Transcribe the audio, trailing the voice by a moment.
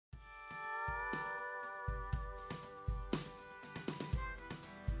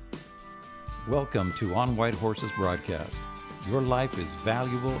Welcome to On White Horses broadcast. Your life is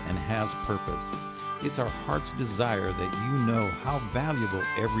valuable and has purpose. It's our heart's desire that you know how valuable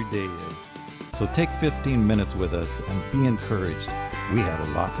every day is. So take 15 minutes with us and be encouraged. We have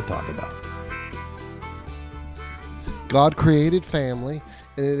a lot to talk about. God created family,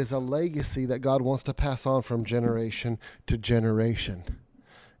 and it is a legacy that God wants to pass on from generation to generation.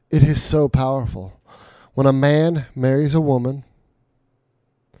 It is so powerful. When a man marries a woman,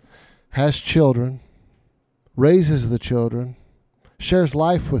 has children, raises the children, shares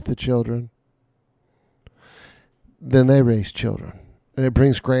life with the children, then they raise children. And it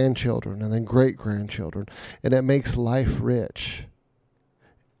brings grandchildren and then great-grandchildren. And it makes life rich.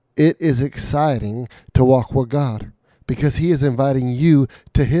 It is exciting to walk with God because He is inviting you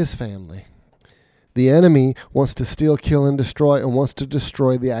to His family. The enemy wants to steal, kill, and destroy, and wants to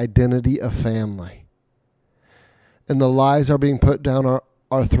destroy the identity of family. And the lies are being put down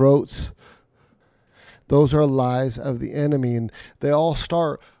our throats. Those are lies of the enemy, and they all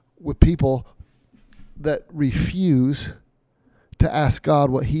start with people that refuse to ask God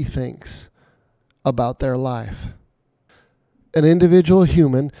what He thinks about their life. An individual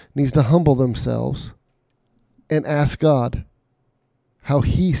human needs to humble themselves and ask God how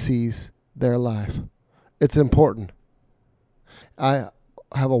He sees their life. It's important. I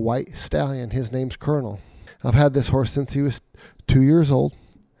have a white stallion. His name's Colonel. I've had this horse since he was 2 years old.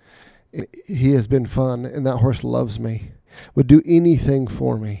 He has been fun, and that horse loves me, would do anything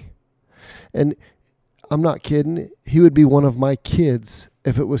for me. And I'm not kidding. He would be one of my kids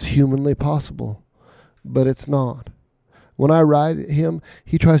if it was humanly possible, but it's not. When I ride him,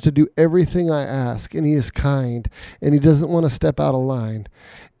 he tries to do everything I ask, and he is kind, and he doesn't want to step out of line,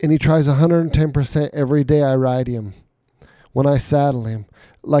 and he tries 110% every day I ride him. When I saddle him,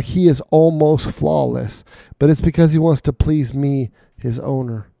 like he is almost flawless, but it's because he wants to please me, his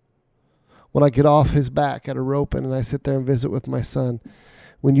owner. When I get off his back at a roping and I sit there and visit with my son,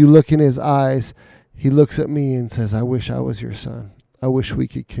 when you look in his eyes, he looks at me and says, I wish I was your son. I wish we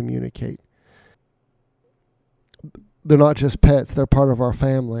could communicate. They're not just pets, they're part of our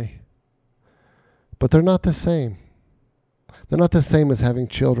family. But they're not the same. They're not the same as having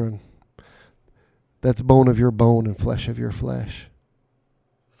children. That's bone of your bone and flesh of your flesh.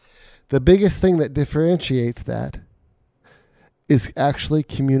 The biggest thing that differentiates that is actually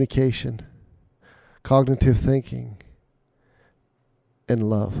communication, cognitive thinking, and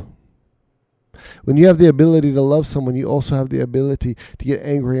love. When you have the ability to love someone, you also have the ability to get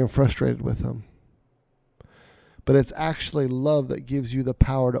angry and frustrated with them. But it's actually love that gives you the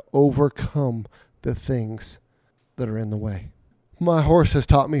power to overcome the things that are in the way. My horse has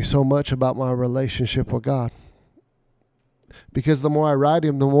taught me so much about my relationship with God. Because the more I ride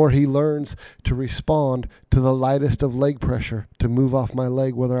him, the more he learns to respond to the lightest of leg pressure, to move off my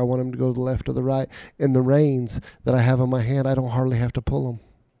leg, whether I want him to go to the left or the right. And the reins that I have in my hand, I don't hardly have to pull them.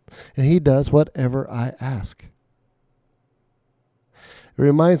 And he does whatever I ask. It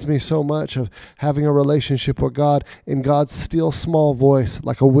reminds me so much of having a relationship with God in God's still small voice,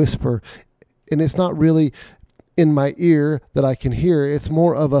 like a whisper. And it's not really in my ear that I can hear. It's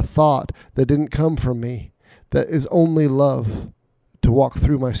more of a thought that didn't come from me, that is only love to walk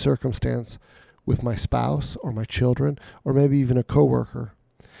through my circumstance with my spouse or my children or maybe even a coworker.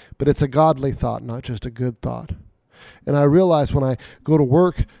 But it's a godly thought, not just a good thought. And I realize when I go to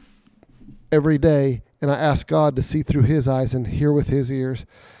work every day and I ask God to see through His eyes and hear with His ears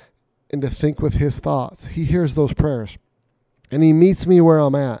and to think with His thoughts, He hears those prayers. And He meets me where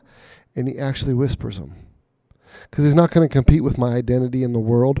I'm at and He actually whispers them. Because He's not going to compete with my identity in the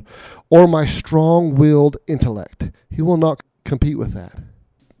world or my strong-willed intellect. He will not compete with that.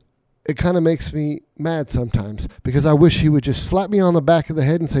 It kind of makes me mad sometimes because I wish He would just slap me on the back of the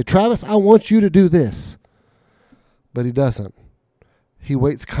head and say, Travis, I want you to do this. But He doesn't. He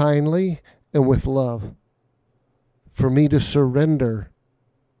waits kindly and with love for me to surrender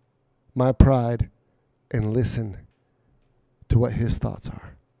my pride and listen to what His thoughts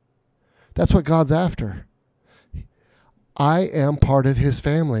are. That's what God's after. I am part of His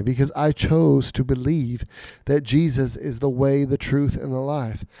family because I chose to believe that Jesus is the way, the truth, and the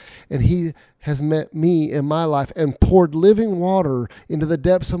life. And He has met me in my life and poured living water into the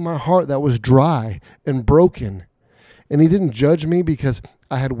depths of my heart that was dry and broken. And He didn't judge me because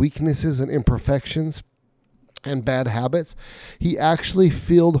I had weaknesses and imperfections and bad habits. He actually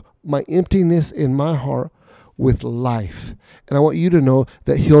filled my emptiness in my heart with life. And I want you to know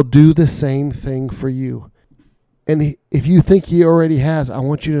that He'll do the same thing for you. And if you think He already has, I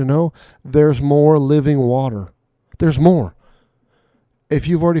want you to know there's more living water. There's more. If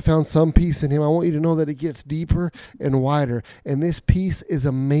you've already found some peace in him, I want you to know that it gets deeper and wider. And this peace is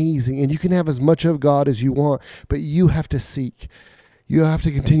amazing. And you can have as much of God as you want, but you have to seek. You have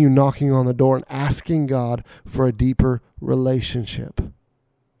to continue knocking on the door and asking God for a deeper relationship.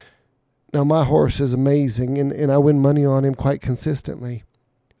 Now, my horse is amazing, and I win money on him quite consistently.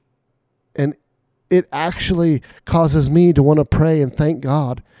 And it actually causes me to want to pray and thank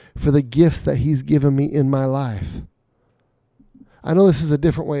God for the gifts that he's given me in my life. I know this is a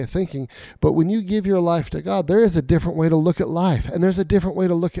different way of thinking, but when you give your life to God, there is a different way to look at life, and there's a different way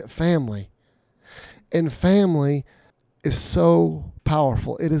to look at family. And family is so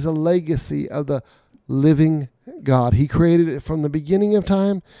powerful. It is a legacy of the living God. He created it from the beginning of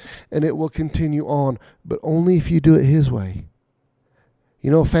time, and it will continue on, but only if you do it his way.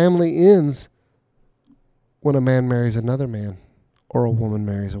 You know, family ends when a man marries another man or a woman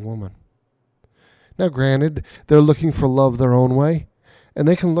marries a woman. Now, granted, they're looking for love their own way, and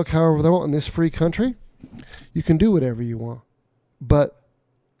they can look however they want in this free country. You can do whatever you want, but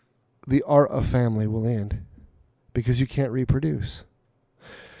the art of family will end because you can't reproduce.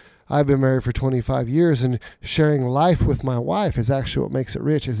 I've been married for 25 years, and sharing life with my wife is actually what makes it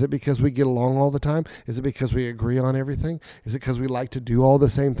rich. Is it because we get along all the time? Is it because we agree on everything? Is it because we like to do all the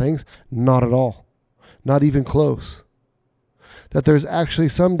same things? Not at all. Not even close. That there's actually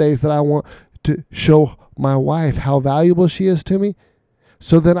some days that I want to show my wife how valuable she is to me,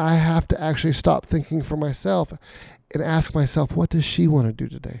 so then I have to actually stop thinking for myself and ask myself, what does she want to do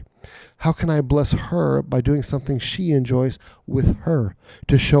today? How can I bless her by doing something she enjoys with her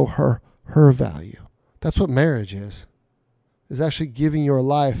to show her her value? That's what marriage is actually giving your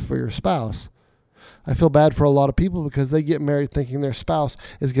life for your spouse. I feel bad for a lot of people because they get married thinking their spouse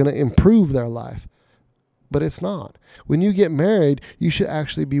is going to improve their life. But it's not. When you get married, you should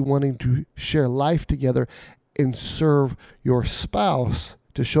actually be wanting to share life together and serve your spouse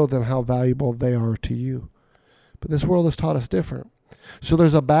to show them how valuable they are to you. But this world has taught us different. So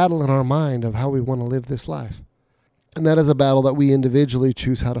there's a battle in our mind of how we want to live this life. And that is a battle that we individually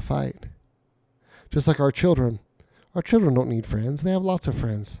choose how to fight. Just like our children. Our children don't need friends. They have lots of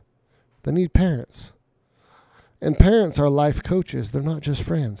friends. They need parents. And parents are life coaches. They're not just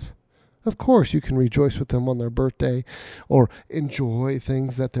friends. Of course, you can rejoice with them on their birthday or enjoy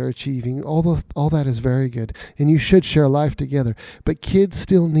things that they're achieving. All that is very good. And you should share life together. But kids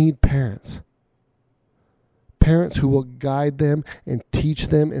still need parents. Parents who will guide them and teach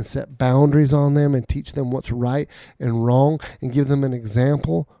them and set boundaries on them and teach them what's right and wrong and give them an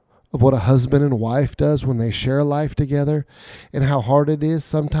example of what a husband and wife does when they share life together and how hard it is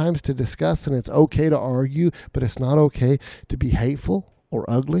sometimes to discuss, and it's okay to argue, but it's not okay to be hateful or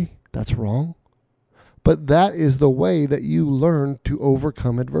ugly. That's wrong. But that is the way that you learn to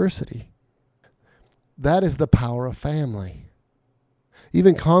overcome adversity. That is the power of family.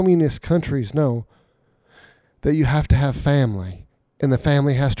 Even communist countries know that you have to have family, and the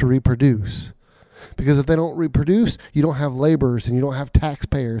family has to reproduce. Because if they don't reproduce, you don't have laborers, and you don't have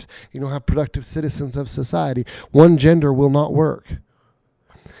taxpayers, you don't have productive citizens of society. One gender will not work.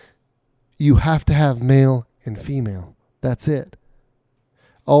 You have to have male and female. That's it.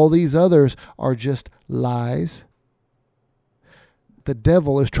 All these others are just lies. The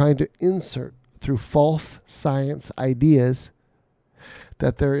devil is trying to insert through false science ideas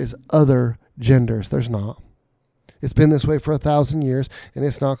that there is other genders. There's not. It's been this way for 1,000 years, and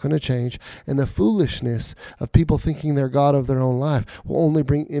it's not going to change. And the foolishness of people thinking they're God of their own life will only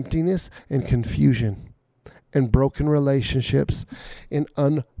bring emptiness and confusion and broken relationships and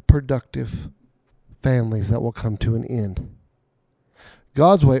unproductive families that will come to an end.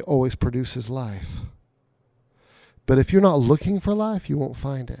 God's way always produces life. But if you're not looking for life, you won't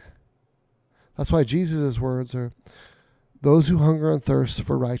find it. That's why Jesus' words are, those who hunger and thirst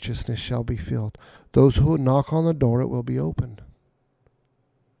for righteousness shall be filled. Those who knock on the door, it will be opened.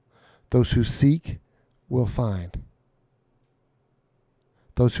 Those who seek will find.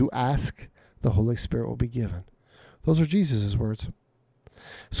 Those who ask, the Holy Spirit will be given. Those are Jesus' words.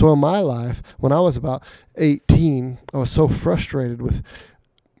 So in my life, when I was about 18, I was so frustrated with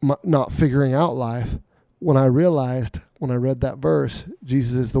not figuring out life. When I realized, when I read that verse,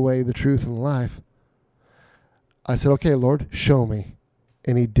 Jesus is the way, the truth, and the life, I said, okay, Lord, show me.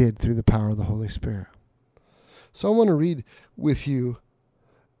 And he did through the power of the Holy Spirit. So I want to read with you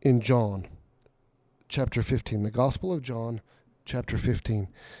in John chapter 15, the Gospel of John chapter 15,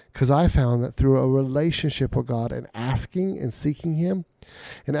 because I found that through a relationship with God and asking and seeking him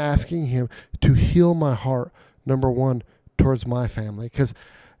and asking him to heal my heart, number one, towards my family, because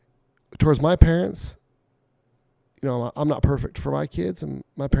towards my parents, you know, I'm not perfect for my kids, and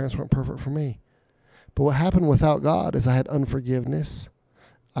my parents weren't perfect for me. But what happened without God is I had unforgiveness.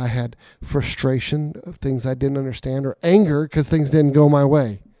 I had frustration of things I didn't understand, or anger because things didn't go my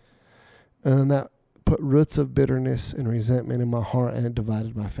way. And that put roots of bitterness and resentment in my heart, and it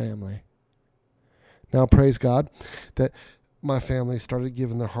divided my family. Now, praise God that my family started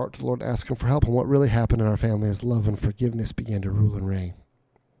giving their heart to the Lord, asking for help. And what really happened in our family is love and forgiveness began to rule and reign.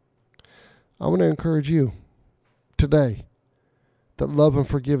 I want to encourage you today that love and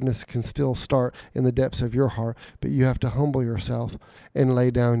forgiveness can still start in the depths of your heart, but you have to humble yourself and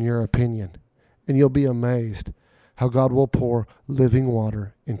lay down your opinion. And you'll be amazed how God will pour living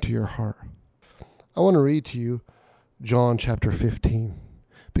water into your heart. I want to read to you John chapter 15,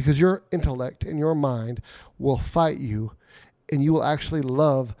 because your intellect and your mind will fight you, and you will actually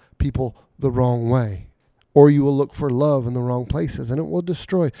love people the wrong way, or you will look for love in the wrong places, and it will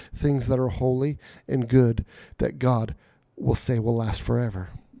destroy things that are holy and good that God will say will last forever.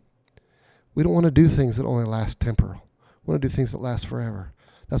 We don't want to do things that only last temporal. We want to do things that last forever.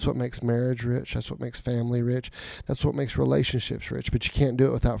 That's what makes marriage rich. That's what makes family rich. That's what makes relationships rich. But you can't do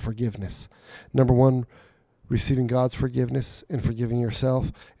it without forgiveness. Number one, receiving God's forgiveness and forgiving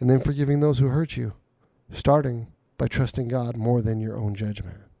yourself, and then forgiving those who hurt you, starting by trusting God more than your own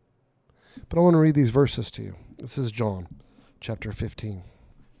judgment. But I want to read these verses to you. This is John chapter 15.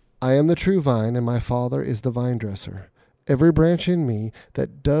 I am the true vine, and my Father is the vine dresser. Every branch in me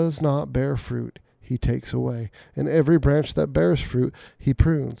that does not bear fruit, he takes away. And every branch that bears fruit, he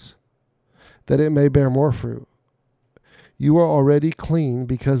prunes, that it may bear more fruit. You are already clean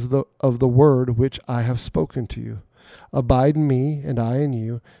because of the word which I have spoken to you. Abide in me, and I in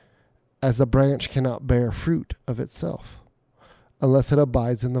you, as the branch cannot bear fruit of itself, unless it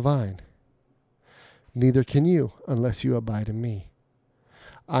abides in the vine. Neither can you, unless you abide in me.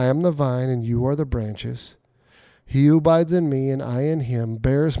 I am the vine, and you are the branches. He who abides in me, and I in him,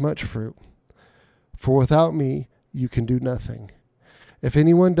 bears much fruit. For without me you can do nothing. If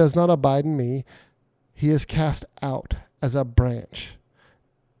anyone does not abide in me, he is cast out as a branch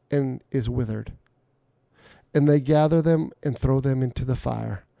and is withered. And they gather them and throw them into the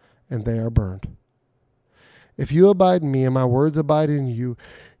fire, and they are burned. If you abide in me, and my words abide in you,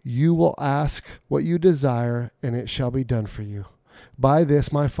 you will ask what you desire, and it shall be done for you. By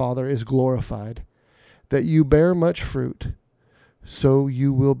this my Father is glorified, that you bear much fruit, so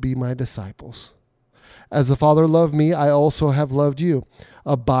you will be my disciples. As the Father loved me, I also have loved you.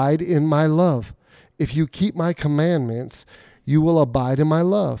 Abide in my love. If you keep my commandments, you will abide in my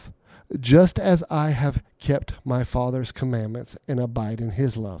love, just as I have kept my Father's commandments and abide in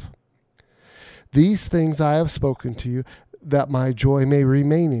his love. These things I have spoken to you, that my joy may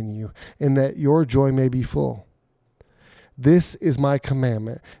remain in you, and that your joy may be full. This is my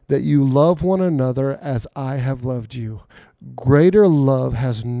commandment, that you love one another as I have loved you. Greater love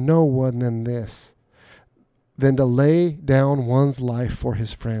has no one than this, than to lay down one's life for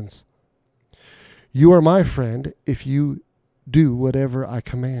his friends. You are my friend if you do whatever I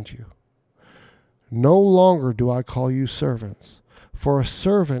command you. No longer do I call you servants, for a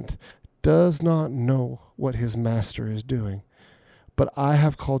servant does not know what his master is doing, but I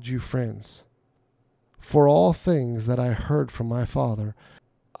have called you friends. For all things that I heard from my Father,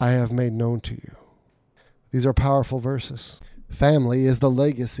 I have made known to you. These are powerful verses. Family is the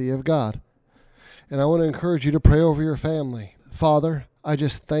legacy of God. And I want to encourage you to pray over your family. Father, I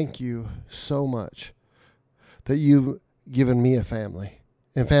just thank you so much that you've given me a family.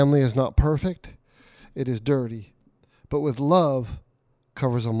 And family is not perfect. It is dirty. But with love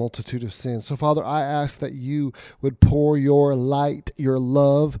covers a multitude of sins. So, Father, I ask that you would pour your light, your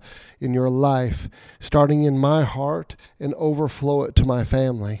love in your life, starting in my heart and overflow it to my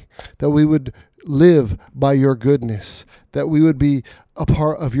family. That we would live by your goodness. That we would be a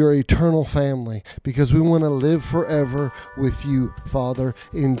part of your eternal family, because we want to live forever with you, Father,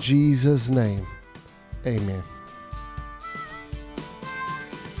 in Jesus' name. Amen.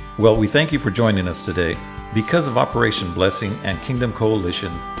 Well, we thank you for joining us today. Because of Operation Blessing and Kingdom Coalition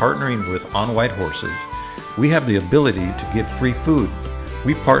partnering with On White Horses, we have the ability to give free food.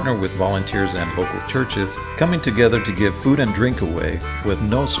 We partner with volunteers and local churches, coming together to give food and drink away with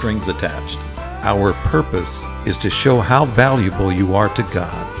no strings attached. Our purpose is to show how valuable you are to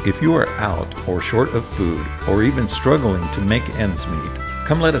God. If you are out or short of food, or even struggling to make ends meet,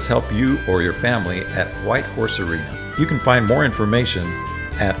 come let us help you or your family at White Horse Arena. You can find more information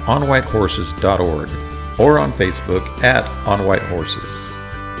at onwhitehorses.org. or on Facebook at On White Horses.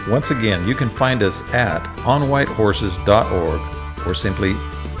 Once again, you can find us at onwhitehorses.org, or simply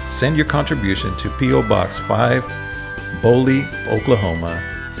send your contribution to P.O. Box 5, Boley, Oklahoma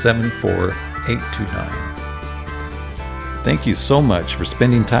 74829. Thank you so much for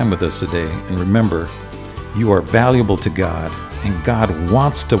spending time with us today, and remember, you are valuable to God and God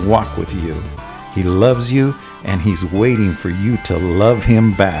wants to walk with you. He loves you, and He's waiting for you to love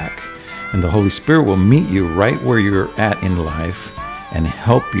Him back. And the Holy Spirit will meet you right where you're at in life and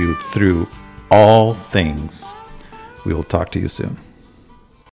help you through all things. We will talk to you soon.